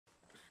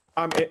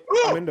I'm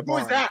in the barn.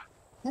 Who is that?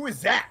 Who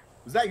is that?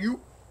 Was that you?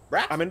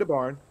 Brax? I'm in the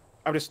barn.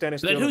 I'm just standing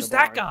still. Then who's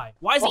that guy?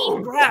 Why is he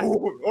eating grass?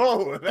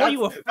 Are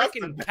you a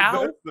freaking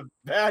cow? That's the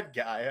bad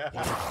guy.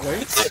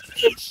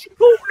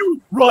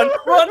 Run!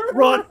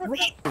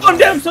 I'm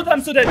dead.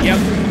 I'm so dead. Yep.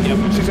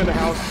 She's in the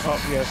house.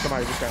 Oh yeah,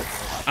 somebody just got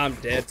it. I'm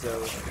dead. So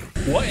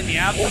what in the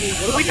apple? What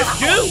did we just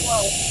do?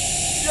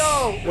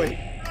 No. Wait.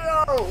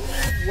 No.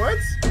 What?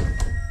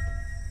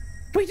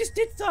 We just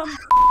did some.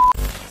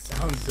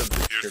 Sounds of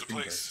the Here's the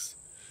place.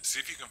 See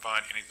if you can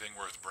find anything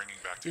worth bringing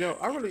back to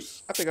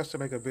I think I should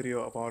make a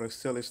video of all the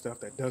silly stuff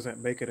that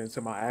doesn't make it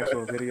into my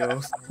actual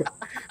videos.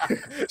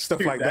 Stuff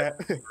Dude, like that.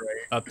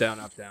 Up, down,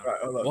 up, down.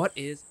 Right, what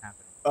is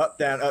happening? Up,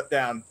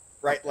 down,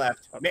 right,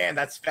 left. Man,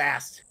 that's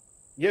fast.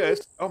 Yeah,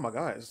 oh my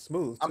god, it's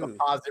smooth too. I'm gonna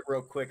pause it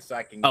real quick so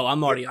I can. Oh,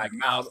 I'm already my like,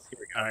 mouse.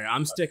 all right,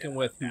 I'm sticking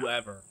with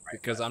whoever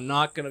because I'm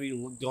not gonna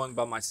be going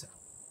by myself.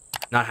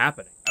 Not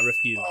happening. I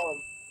refuse.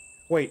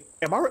 Wait,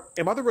 am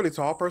I the really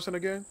tall person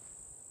again?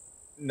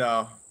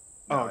 No.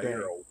 Oh, you're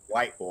dang. a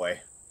white boy.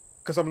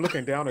 Because I'm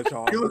looking down at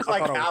y'all. You look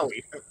like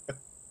Howie.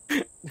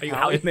 Are you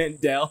Howie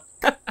Mandel?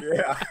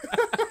 Yeah.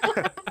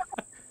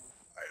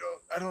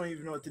 I don't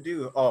even know what to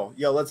do. Oh,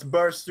 yo, let's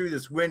burst through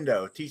this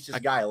window. Teach this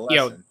guy a lesson.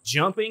 Yo,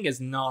 jumping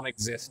is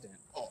non-existent.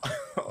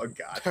 Oh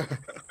god.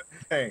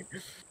 Dang.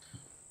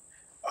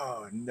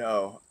 Oh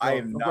no, I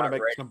am I'm not gonna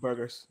make ready. some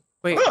burgers.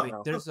 Wait,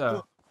 there's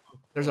a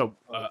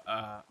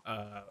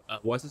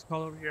what's this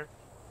called over here?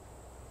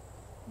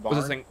 What's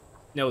this thing?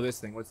 No, this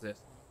thing. What's this?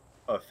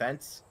 A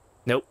fence?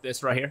 Nope,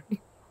 this right here.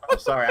 I'm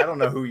sorry, I don't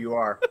know who you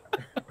are.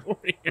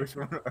 Which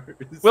one?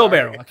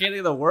 Wheelbarrow. I can't think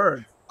of the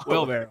word.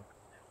 Wheelbarrow.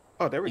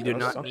 Oh, there we You go. do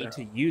not Something. need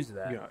to use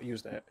that. Yeah,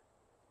 use that.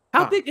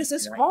 How big is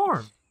this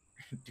farm?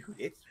 Dude,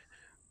 it's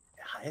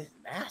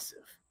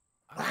massive.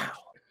 Wow.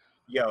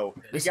 Yo,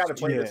 we got to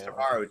play this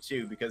tomorrow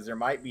too because there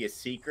might be a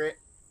secret,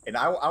 and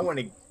I want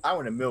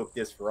to milk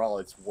this for all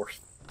it's worth.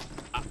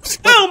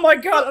 Oh my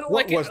god! I don't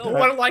like it. was I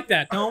don't like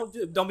that.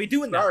 Don't be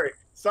doing that.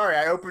 Sorry,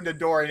 I opened the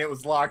door and it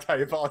was locked. I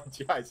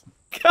apologize.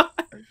 God.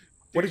 Dude,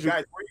 What did you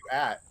guys? Where you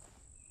at?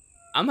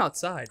 I'm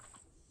outside.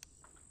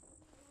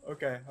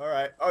 Okay, all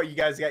right. Oh, you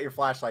guys got your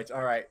flashlights.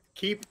 All right.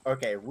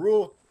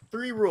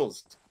 Three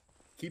rules.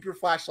 Keep your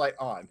flashlight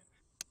on.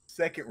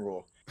 Second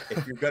rule: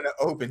 if you're gonna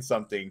open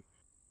something,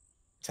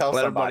 tell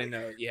Let somebody.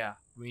 everybody know. Yeah.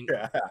 I mean,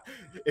 Yeah.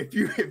 If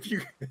you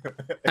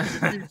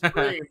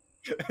scream,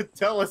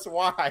 tell us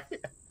why.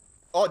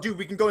 Oh, dude,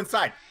 we can go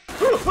inside.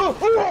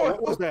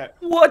 What was that?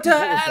 what?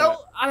 was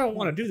I don't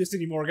want to do this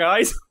anymore,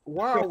 guys.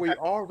 Why are we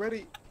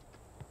already?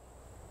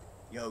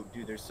 Yo,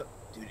 dude,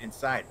 dude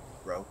inside,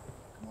 bro.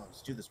 Come on,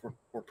 let's do this.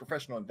 We're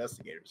professional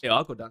investigators. Yeah,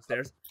 I'll go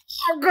downstairs.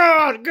 Oh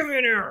god, get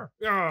in here.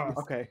 Yeah.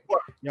 Okay,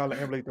 y'all let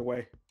him lead the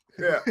way.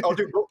 Yeah. Oh,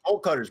 dude,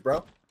 bolt cutters,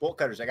 bro. Bolt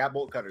cutters. I got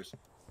bolt cutters.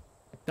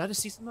 Did I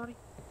just see somebody?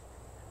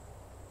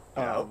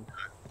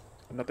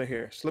 Nothing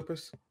here.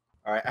 Slippers.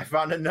 All right, I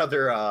found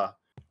another a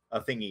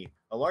thingy.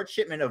 A large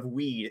shipment of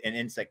weed and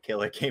insect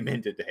killer came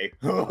in today.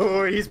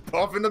 Oh, he's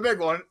puffing the big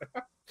one.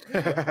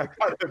 I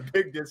got a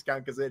big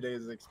discount because it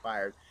is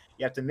expired.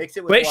 You have to mix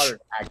it with water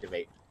to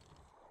activate.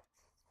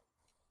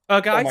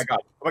 Guys. Oh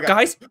my god.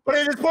 Guys. But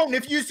it is potent.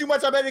 If you use too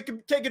much, I bet it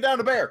can take it down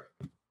to bear.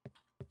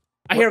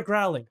 I hear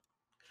growling.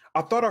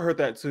 I thought I heard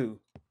that too.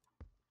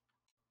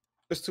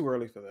 It's too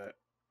early for that.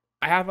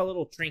 I have a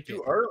little trinket.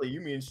 Too early?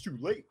 You mean it's too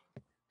late?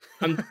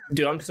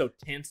 Dude, I'm so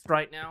tense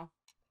right now.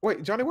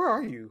 Wait, Johnny, where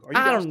are you? Are you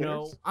I downstairs? don't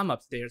know. I'm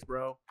upstairs,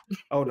 bro.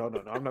 Oh no,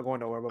 I'm not going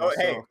nowhere by Oh,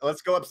 myself. hey,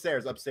 let's go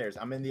upstairs.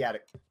 I'm in the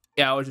attic.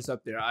 Yeah, I was just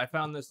up there. I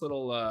found this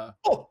little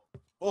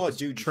Oh,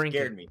 dude, you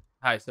scared me.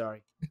 Hi,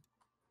 sorry.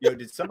 Yo,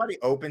 did somebody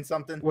open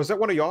something? Was that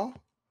one of y'all?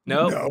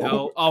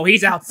 No. Oh,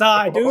 he's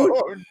outside, dude.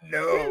 Oh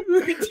no.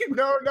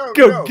 No.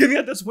 Go, get me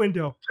out this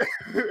window.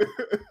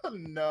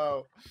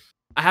 No.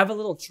 I have a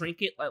little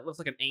trinket that looks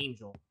like an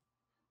angel.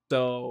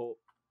 So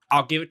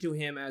I'll give it to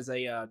him as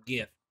a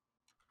gift.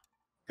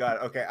 Got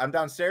it. Okay, I'm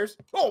downstairs.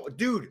 Oh,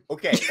 dude.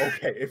 Okay.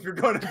 If you're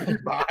gonna be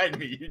behind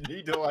me, you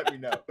need to let me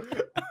know.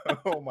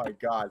 Oh my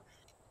god.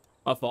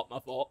 My fault.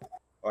 All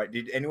right.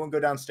 Did anyone go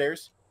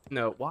downstairs?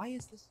 No. Why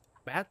is this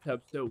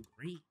bathtub so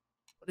green?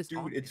 What is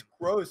Dude, it's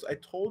gross. I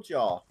told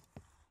y'all.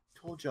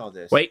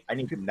 This. Wait. I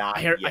need to not.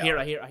 I hear yell.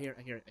 it.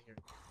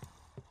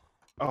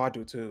 Oh, I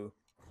do too.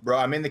 Bro,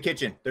 I'm in the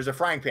kitchen. There's a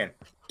frying pan.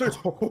 There's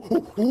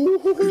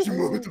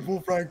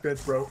multiple frying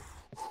pans, bro.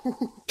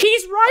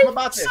 He's right. How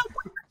about this?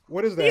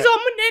 What is that? He's on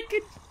my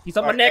neck. He's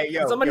on my neck. Hey,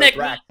 He's on my neck.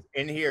 Brax,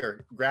 in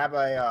here, grab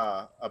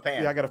a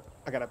pan. Yeah, I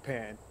got a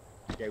pan.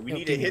 Okay, we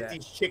need to hit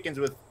these chickens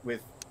with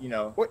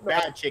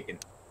bad chicken.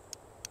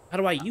 How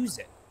do I use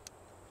it?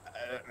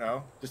 I don't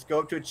know. Just go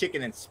up to a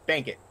chicken and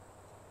spank it.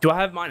 Do I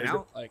have mine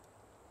out? Like,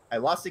 I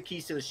lost the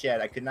keys to the shed.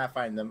 I could not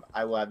find them.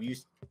 I will have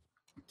used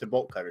to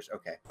bolt cutters.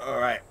 Okay. All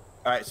right.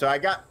 So I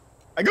go.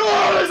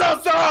 Oh, it's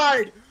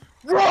outside!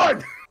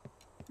 Run!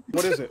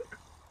 What is it?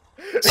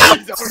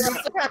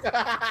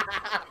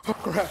 Oh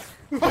crap!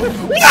 No!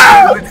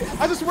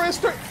 I just ran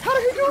straight. How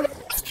did he do it?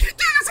 I can't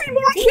do this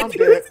anymore. I can't do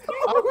this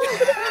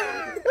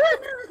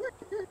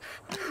anymore.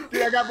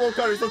 Dude, I got bolt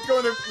cutters. Let's go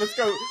in there. Let's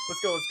go.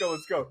 Let's go. Let's go.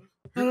 Let's go.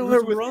 How do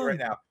Who's I with me run? right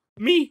now?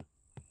 Me.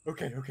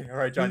 Okay. Okay. All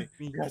right, Johnny.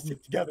 We gotta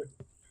stick together.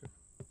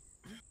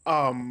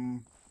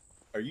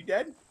 Are you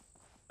dead?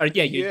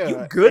 Yeah, Yeah,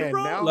 you good, and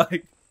bro? now-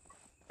 Like,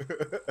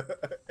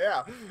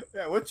 Yeah.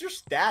 Yeah. What's your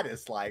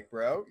status like,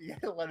 bro? You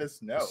gotta let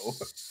us know.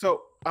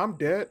 So I'm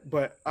dead,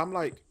 but I'm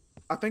like,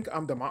 I think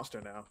I'm the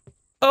monster now.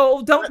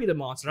 oh, don't be the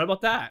monster. How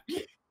about that?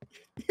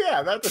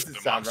 Yeah, that doesn't The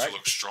sound monster right.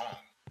 looks strong.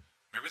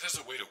 Maybe there's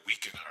a way to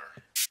weaken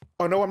her.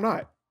 Oh no, I'm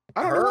not.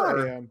 I don't know who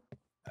Her? I am.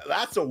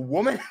 That's a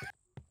woman.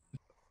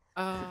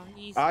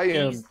 He's I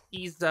am-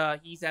 he's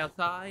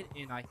outside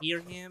and I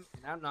hear him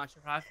and I'm not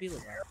sure how I feel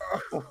about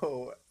it.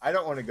 Oh, I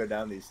don't want to go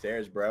down these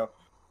stairs, bro.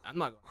 I'm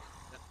not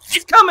going.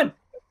 He's coming.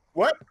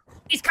 What?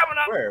 He's coming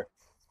up. Where?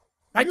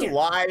 Right You there.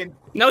 lying?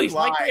 No, he's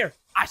right Lie. there.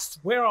 I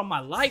swear on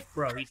my life,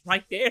 bro. He's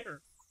right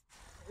there.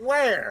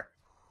 Where?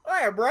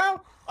 Where,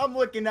 bro? I'm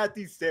looking at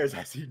these stairs.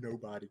 I see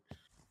nobody.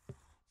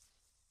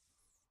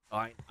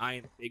 I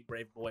am a big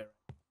brave boy.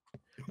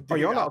 Are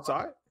y'all Dude,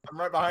 outside? I'm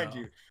right behind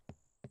No. you.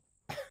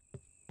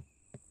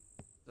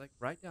 Like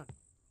right down.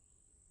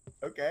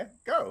 Okay,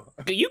 go.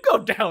 Okay, you go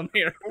down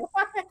there.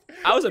 What?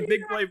 I was a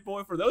big brave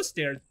boy for those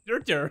stairs. Your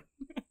turn.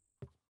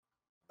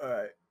 All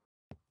right.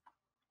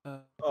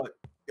 Uh,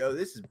 Yo,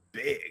 this is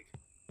big.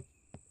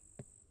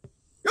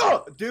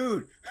 Oh,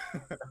 dude.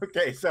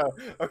 Okay, so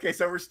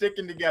we're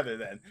sticking together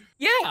then.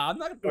 yeah, I'm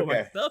not gonna go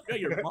Okay. myself. No,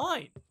 you're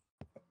mine.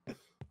 All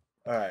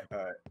right.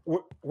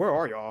 Where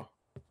are y'all?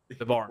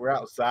 The barn. We're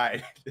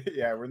outside.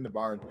 Yeah, we're in the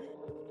barn.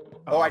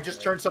 Oh, I just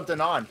okay. turned something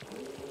on.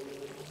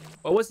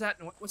 What was that?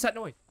 What's that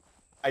noise?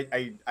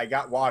 I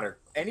got water.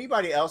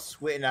 Anybody else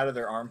sweating out of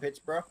their armpits,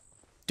 bro?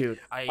 Dude,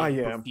 I I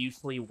am.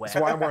 profusely wet.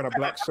 That's why I'm wearing a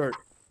black shirt.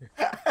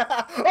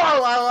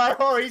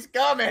 Oh, he's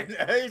coming.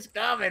 He's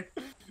coming.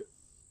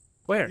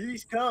 Where?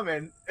 He's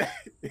coming.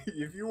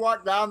 If you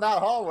walk down that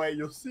hallway,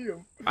 you'll see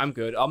him. I'm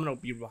good. I'm gonna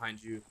be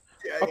behind you.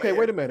 Yeah, Okay, yeah.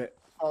 wait a minute.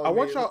 Oh, I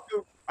want man, y'all- let's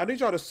go. I need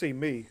y'all to see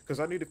me because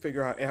I need to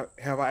figure out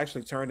have I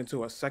actually turned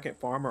into a second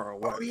farmer or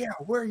what? Oh yeah,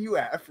 where are you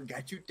at? I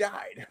forgot you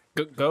died.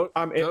 Go.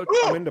 I'm in. Go-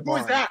 I'm in the Who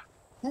barn. is that?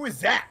 Who is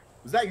that?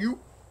 Was that you,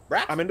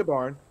 Brax? I'm in the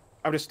barn.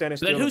 I'm just standing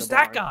still. Then in who's the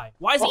that barn. guy?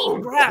 Why is he Oh,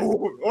 eating grass?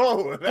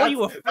 What are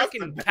you, a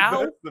freaking cow?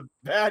 That's the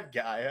bad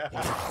guy.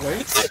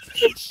 Wait.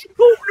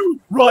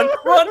 Run!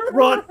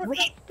 Run!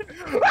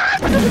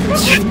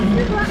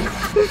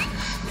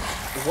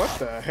 What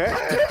the heck?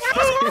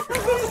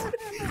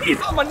 He's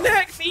on my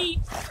neck, feet.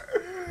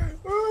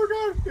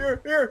 Oh god!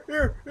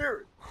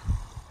 Here!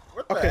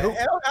 What the Okay, who-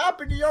 hell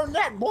happened to your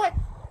neck, boy?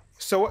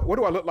 So what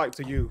do I look like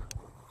to you?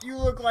 You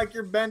look like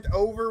you're bent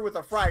over with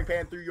a frying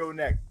pan through your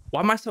neck. Why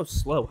am I so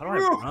slow? How do I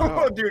run?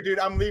 Oh, dude,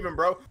 I'm leaving,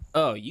 bro.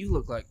 Oh, you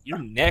look like your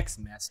neck's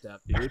messed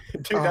up, dude.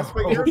 Dude, that's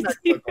what Oh. your neck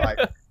look like.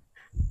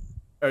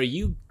 Are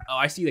you? Oh,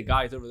 I see the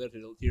guys over there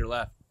to your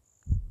left.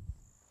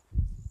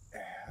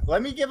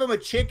 Let me give him a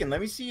chicken.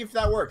 Let me see if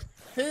that works.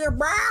 Here,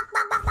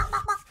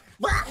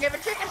 give a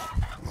chicken.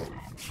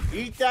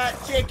 Eat that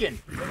chicken.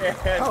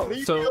 And Oh,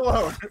 leave so- me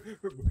alone.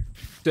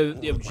 So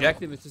the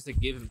objective is just to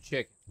give him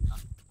chicken.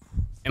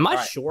 Am I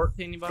Alright. short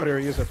to Oh, anybody? there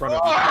he is in front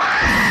of me.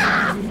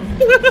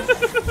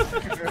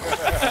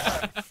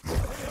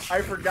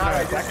 I forgot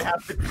I didn't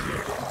have the chicken.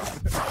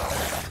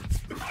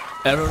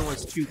 Everyone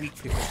was too weak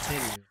to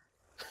continue.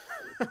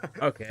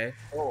 Okay.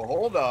 Oh,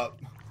 hold up.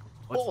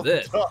 What's Hold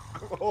this? up.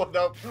 Hold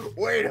up.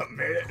 Wait a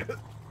minute.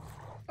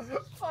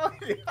 Oh,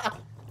 yeah.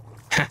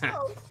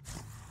 Oh,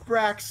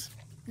 Brax,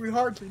 we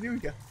hardly knew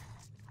you.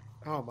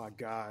 Oh my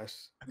gosh.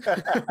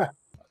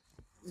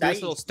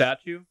 This little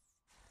statue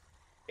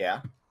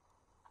Yeah.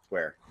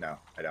 Where? No,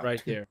 I don't.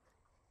 right there.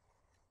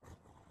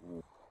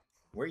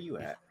 Where are you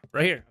at?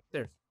 Right here.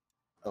 Upstairs.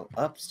 Oh,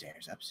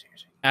 upstairs.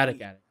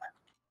 Attic.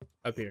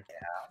 Up here.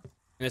 Yeah.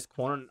 In this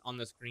corner on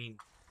the screen,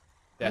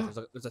 there's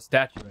a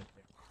statue right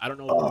there. I don't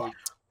know. Oh.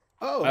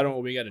 Oh, I don't know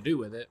what we got to do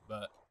with it,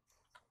 but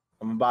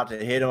I'm about to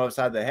hit him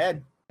upside the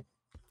head.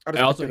 I I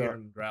just also picked it hear up.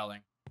 him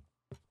growling.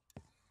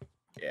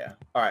 Yeah.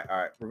 All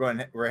right.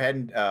 We're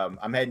heading.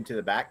 I'm heading to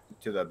the back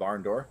to the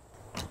barn door.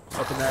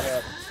 Open that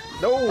up.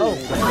 No. Oh.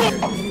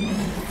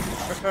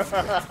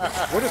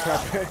 What is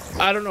happening?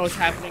 I don't know what's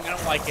happening. I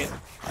don't like it.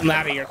 I'm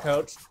out of here,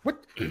 coach.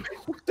 What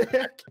the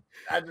heck?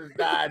 I just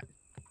died.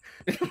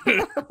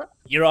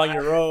 You're on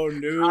your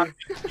own, dude. I'm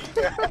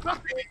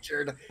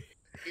injured.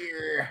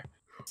 Here.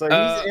 So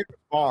he's in the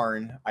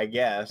barn, I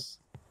guess.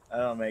 That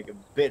don't make a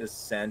bit of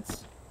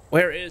sense.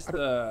 Where is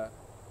the?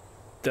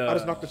 I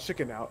just knocked the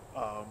chicken out.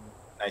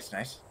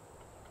 Nice.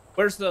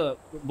 Where's the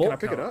bolt I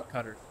pick it up?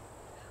 cutter?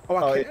 Oh,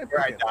 Oh, I it's can't.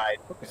 where I pick it. died.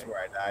 Okay. It's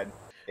where I died.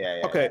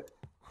 Yeah. Okay.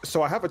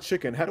 So I have a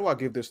chicken. How do I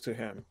give this to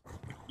him?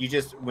 You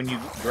just when you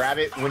grab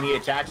it, when he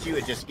attacks you,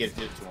 it just gives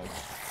it to him.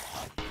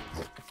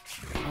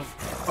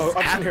 Oh,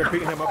 I'm sitting here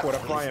beating him up with a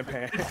frying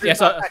pan. Yeah,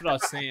 so that's what I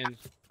was saying.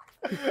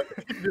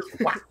 Just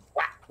whack,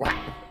 whack,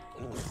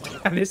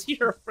 whack. This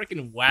here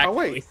freaking whack. Oh,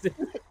 wait. voice.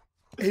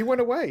 He went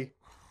away.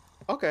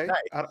 Okay.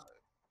 Nice.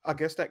 I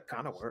guess that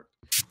kind of worked.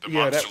 The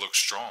Yeah, monster that- looks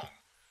strong.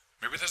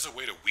 Maybe there's a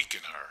way to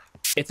weaken her.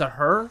 It's a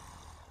her.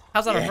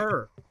 How's that a Yeah.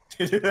 her?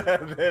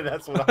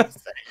 That's what I'm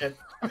saying.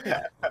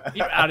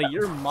 You're out of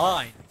your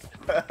mind.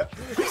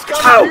 He's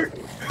coming!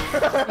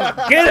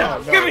 Get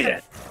him! Give me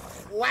that!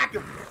 Whack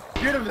him!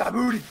 Get him that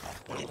booty!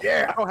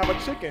 Yeah! I don't have a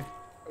chicken.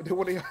 Do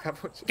what do you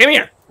have a chicken? Give me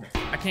here!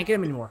 I can't get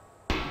him anymore.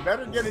 You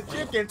better get a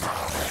chicken.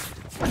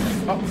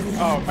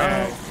 Oh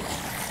man.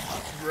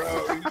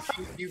 Bro, he's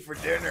shooting you for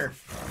dinner.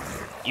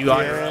 You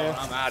on your own.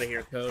 I'm out of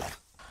here, Coach.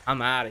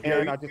 I'm out of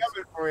Yo, here. he's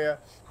coming for you.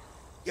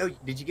 Yo,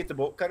 did you get the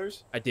bolt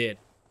cutters? I did.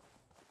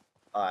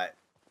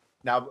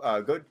 Now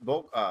go to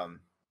bolt.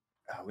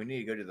 We need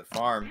to go to the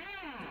farm.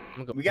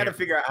 Go We got to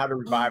figure out how to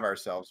revive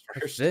ourselves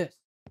What's first. this?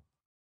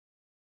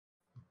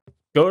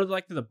 Go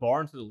to to the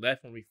barn to the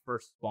left when we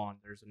first spawn.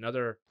 There's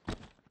another.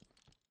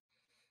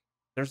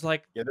 There's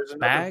like There's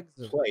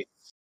bags. place.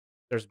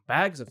 There's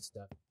bags of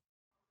stuff.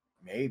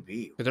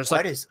 Maybe. There's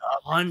What like is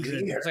up 100.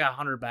 here? There's like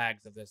 100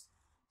 bags of this.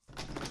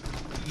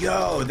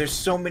 Yo, there's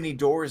so many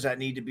doors that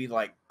need to be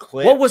like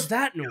clipped. What was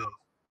that noise?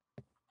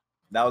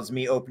 That was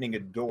me opening a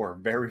door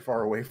very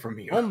far away from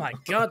you. Oh my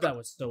god, that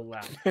was so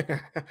loud.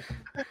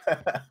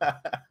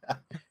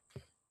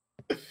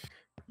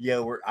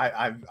 Yo,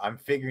 I'm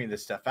figuring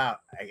this stuff out.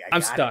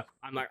 I'm stuck.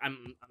 I'm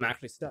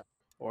actually stuck.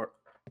 Or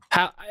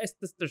How?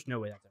 There's no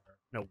way that's her.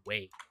 No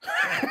way.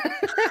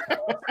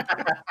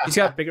 He's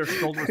got bigger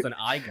shoulders than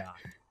I got.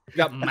 He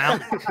got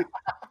mountains.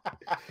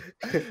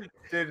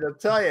 Dude, I'll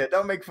tell you,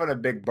 don't make fun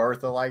of Big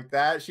Bertha like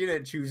that. She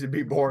didn't choose to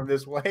be born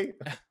this way.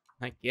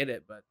 I get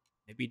it, but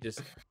maybe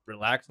just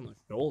relax on the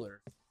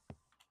shoulders.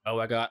 Oh,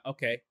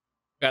 okay.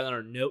 Got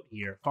another note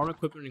here. Farm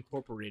Equipment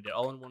Incorporated,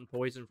 all-in-one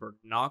poison for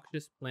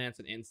noxious plants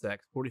and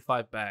insects,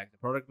 45 bags. The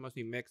product must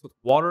be mixed with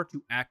water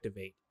to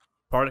activate.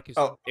 Product is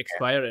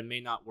expired and may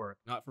not work.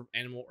 Not for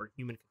animal or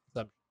human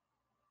consumption.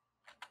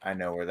 I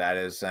know where that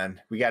is,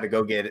 then. We got to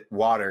go get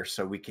water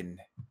so we can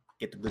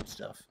get the good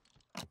stuff.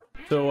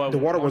 So the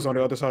water was on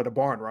the other side of the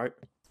barn, right?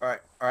 All right.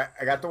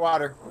 I got the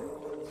water.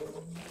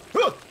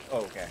 Oh,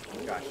 okay.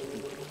 Gosh.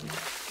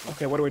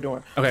 Okay, what are we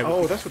doing? Okay.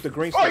 Oh, that's what the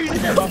green Oh,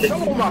 stuff.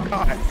 Oh my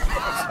god.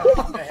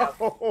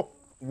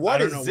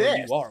 What is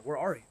this? Where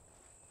are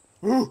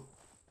you?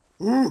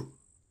 Ooh.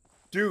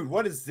 Dude,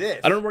 what is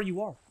this? I don't know where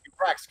you are.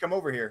 Brax, come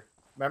over here.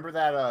 Remember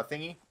that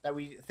thingy that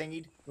we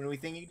thingied when we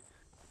thingied?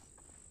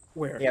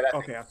 Where? Yeah,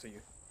 okay, I see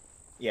you.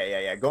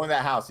 Yeah. Go in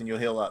that house and you'll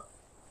heal up.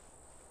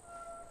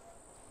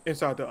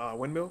 Inside the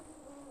windmill?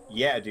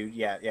 Yeah, dude.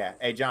 Yeah.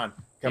 Hey, John,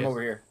 come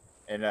over here.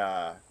 And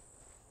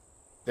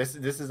this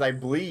is, I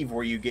believe,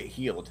 where you get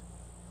healed.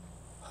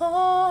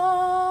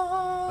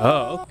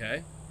 Oh,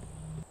 okay.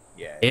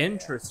 Yeah.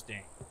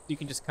 Interesting. You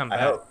can just come back.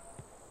 hope.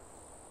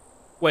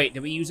 Wait,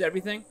 did we use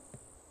everything?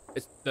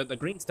 It's the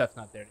green stuff's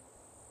not there.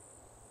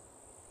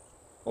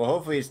 Well,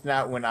 hopefully it's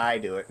not when I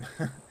do it.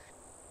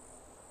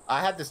 I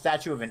have the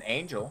statue of an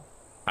angel.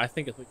 I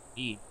think it's what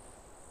you need.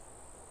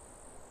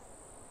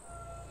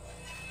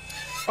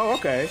 Oh,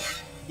 okay.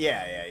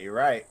 Yeah, you're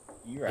right.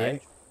 You're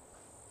right.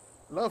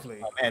 Lovely.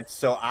 Oh, man,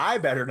 so I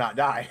better not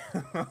die.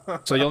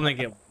 So you only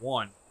get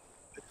one.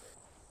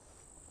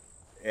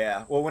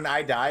 Yeah. Well, when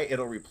I die,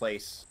 it'll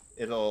replace.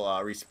 It'll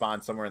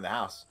respawn somewhere in the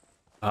house.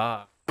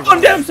 Ah.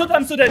 I'm dead.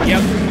 I'm so dead.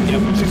 Yep.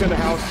 She's in the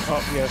house.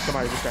 Oh, yeah,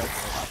 somebody just got.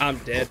 I'm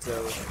dead.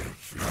 So.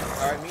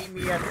 All right, meet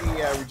me at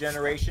the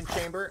regeneration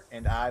chamber,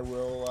 and I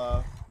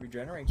will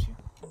regenerate you.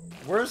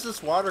 Where's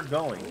this water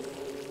going?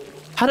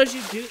 How did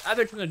you do? I've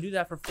been trying to do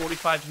that for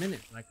 45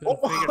 minutes, and I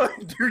couldn't figure it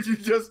out. Dude, you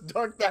just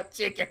dunked that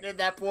chicken in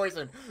that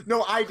poison.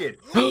 No, I did.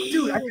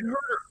 Dude, I can hurt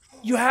her.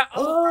 You have.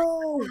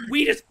 Oh,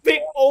 we just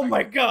picked. Oh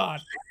my god.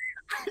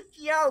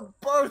 Yo,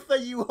 Bertha,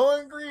 you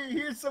hungry?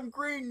 Here's some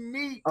green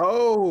meat.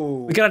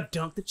 Oh. We gotta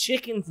dunk the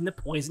chickens in the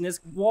poisonous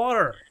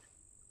water.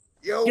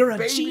 Yo, You're a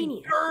baby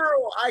genius.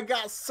 girl, I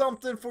got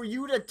something for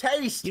you to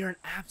taste. You're an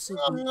absolute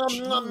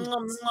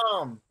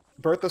Nom.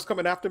 Bertha's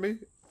coming after me.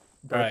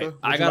 Bertha, Alright,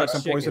 I would you got like a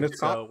some chicken, poison at the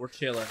so top? we're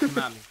chilling. Come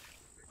at me.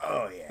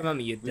 Oh, yeah. Come at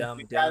me, you dumb.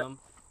 We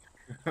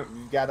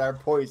got our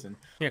poison.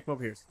 Here, come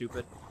over here,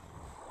 stupid.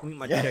 Give me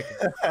my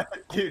chicken.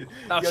 Dude.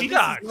 Oh, yo, she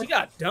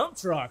got dump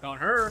truck on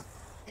her.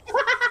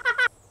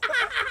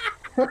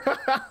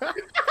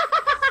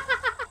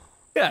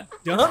 Yeah,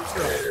 dump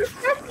truck.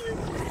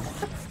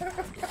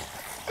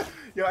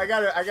 Yo, I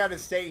gotta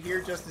stay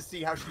here just to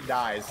see how she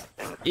dies.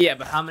 Yeah,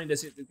 but how many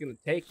does it's gonna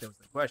take? That was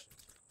the question.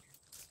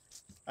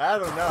 I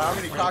don't know how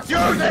many cocks.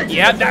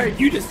 Yeah,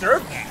 you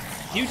deserve that.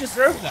 You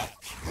deserve that.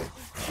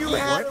 You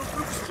had a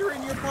rooster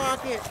in your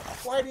pocket.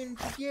 Why didn't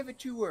you give it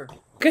to her?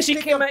 Because she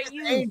Pick came up at this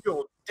you.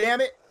 Angel,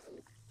 damn it.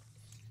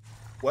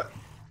 What?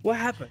 What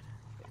happened?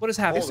 What has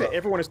They happened? said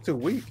everyone is too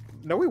weak.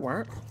 No, we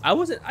weren't. I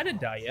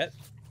didn't die yet.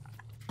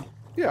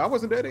 Yeah, I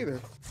wasn't dead either.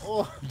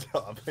 Hold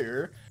up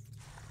here.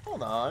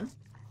 Hold on.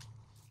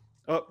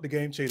 Oh, the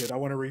game cheated. I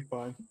want a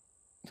refund.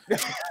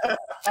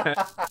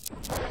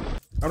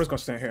 I'm just gonna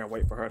stand here and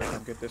wait for her to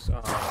come get this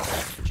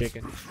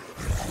Chicken.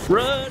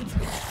 Run!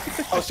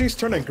 Oh, she's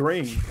turning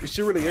green.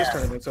 She really is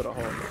turning into the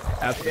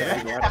Hulk.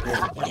 Absolutely.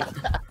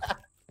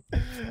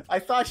 I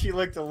thought she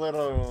looked a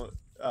little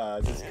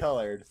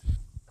discolored.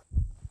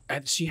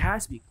 And she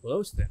has to be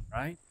close then,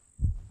 right?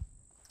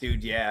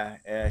 Dude,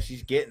 yeah,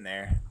 she's getting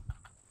there.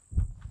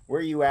 Where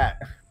are you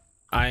at?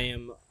 I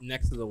am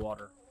next to the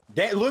water.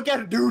 Look at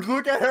her, dude.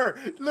 Look at her.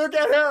 Look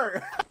at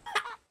her.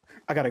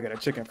 I gotta get a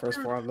chicken first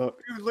before I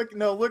look. Dude,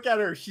 look at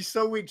her. She's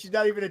so weak. She's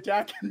not even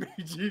attacking me.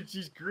 Dude,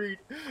 she's green.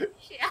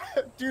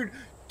 Dude,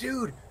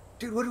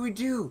 what do we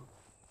do?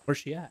 Where's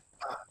she at?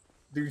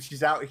 Dude,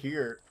 she's out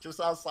here, just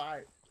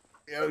outside.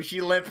 Yo,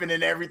 she limping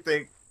and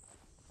everything.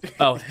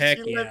 Oh, heck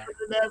she yeah. limping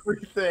and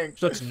everything.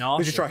 She looks Did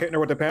nauseous. you try hitting her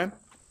with the pan?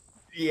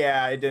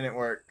 Yeah, it didn't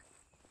work.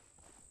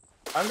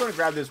 I'm gonna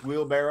grab this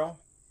wheelbarrow.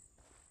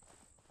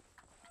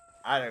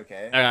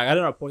 Okay. I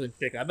don't know poison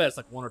chicken. I bet it's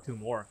like 1 or 2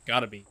 more.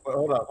 Gotta be.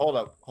 Hold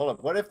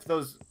up. What if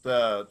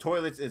the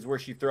toilets is where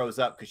she throws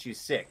up because she's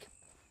sick?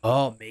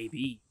 Oh,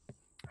 maybe.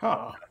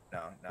 Huh.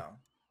 No.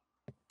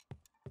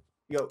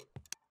 Yo,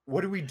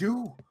 what do we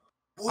do?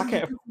 I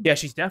can't. Yeah,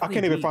 she's I definitely.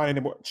 can't even weak. find any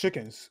more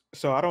chickens,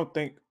 so I don't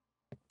think.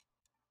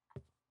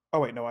 Oh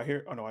wait, no, I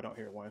hear. Oh no, I don't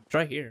hear one.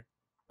 Try here.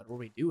 What do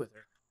we do with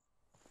her?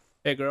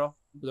 Hey, girl,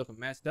 you looking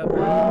messed up.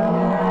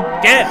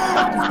 Get it!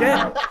 She's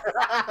dead.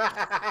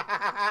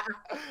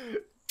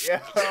 Yeah.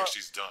 Looks like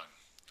she's done.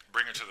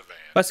 Bring her to the van.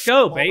 Let's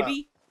go, Hold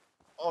baby.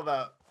 Hold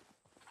up.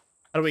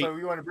 How do we? So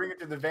we want to bring it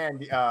to the van.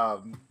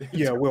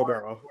 Yeah,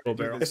 wheelbarrow.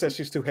 Wheelbarrow. It says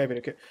she's too heavy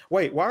to.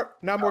 Wait, why?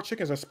 Now more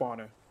chickens are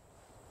spawning.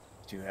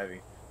 Too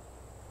heavy.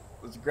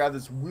 Let's grab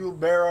this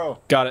wheelbarrow.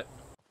 Got it.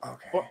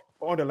 Okay. Well,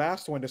 on the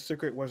last one, the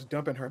secret was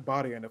dumping her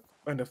body in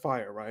the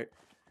fire, right?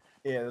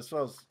 Yeah, that's what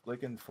I was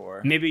looking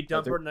for. Maybe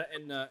dump there- her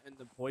in the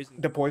poison.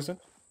 The poison.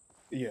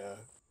 Yeah,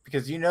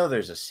 Because you know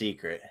there's a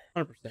secret.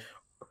 100%.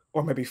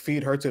 or maybe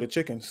feed her to the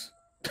chickens.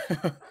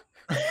 I'm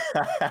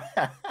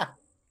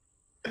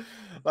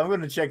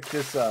gonna check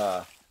this.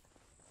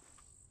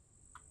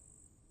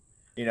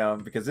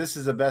 Because this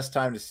is the best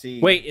time to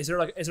see. Wait, is there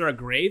a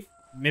grave?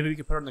 Maybe we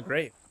could put her in the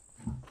grave.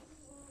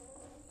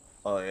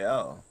 Oh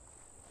yeah.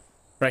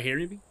 Right here,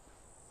 maybe.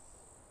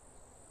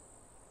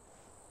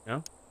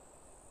 No.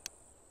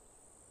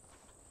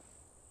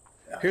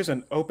 Here's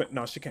an open.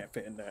 No, she can't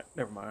fit in that.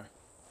 Never mind.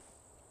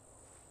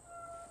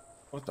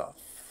 What the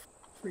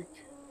freak?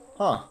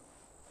 Huh?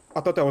 I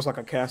thought that was like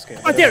a casket.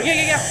 Right there.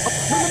 Yeah.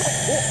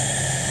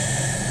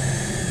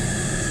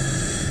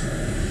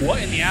 Oh, what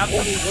in the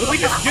absolute? What did we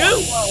just do?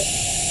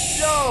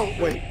 Yo!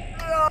 Wait,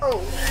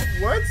 No!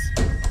 What?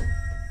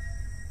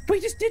 We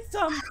just did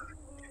some.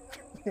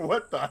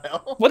 What the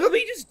hell? What did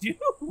we just do?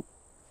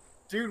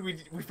 Dude, we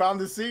found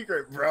the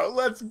secret, bro.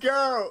 Let's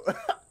go!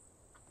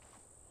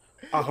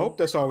 I hope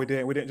that's all we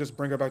did. We didn't just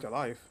bring her back to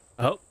life.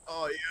 Oh,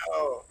 Oh,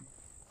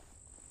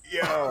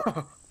 yo.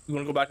 you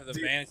want to go back to the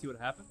Dude. van and see what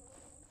happened?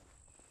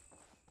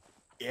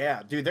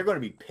 Yeah, dude, they're gonna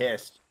be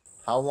pissed.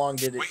 How long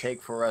did it Wait.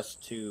 take for us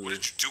to... What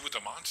did you do with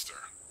the monster?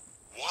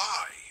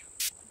 Why?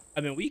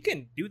 I mean, we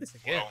can do this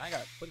again. Well, I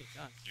got plenty of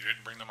time. You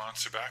didn't bring the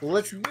monster back. Well,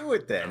 with let's you. do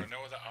it There then. were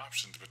no other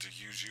options but to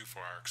use you for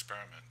our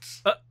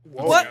experiments.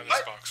 Whoa. What? See how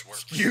this box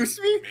works. Excuse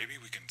me? Maybe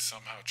we can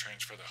somehow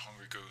transfer the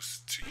hungry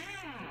ghost to you.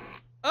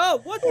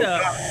 Oh, what the?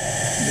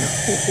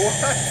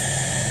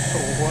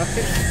 What?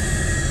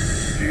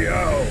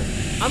 Yo.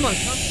 I'm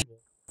uncomfortable.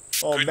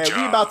 Oh, Good man, we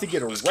job. about to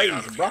get a Let's get out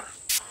raise, of bro. here.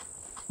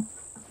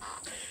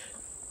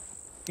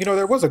 You know,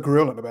 there was a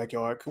grill in the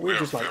backyard. Could we We are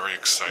just like very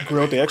excited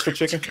grilled that the you extra were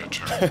able to chicken? catch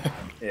her.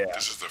 Yeah.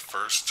 This is the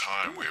first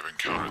time we have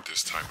encountered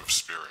this type of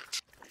spirit.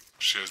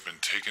 She has been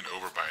taken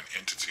over by an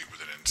entity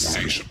with an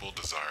insatiable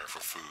desire for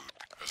food.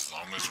 As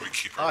long as we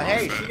keep her Oh, well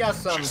hey, fed, she got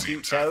some cute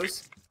seems happy.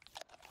 toes.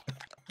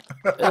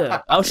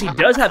 Ugh. Oh, she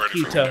does have Ready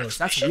cute for the toes. next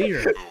That's mission.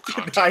 weird. We will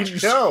contact I you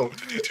soon know. with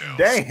the details.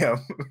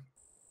 Damn.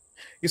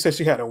 You said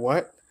she had a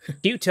what?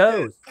 Cute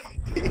toes.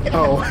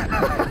 Oh.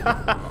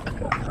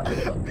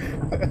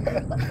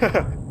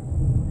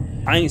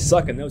 I ain't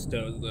sucking those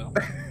toes though.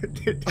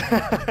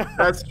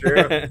 That's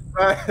true.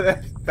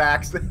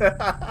 Facts.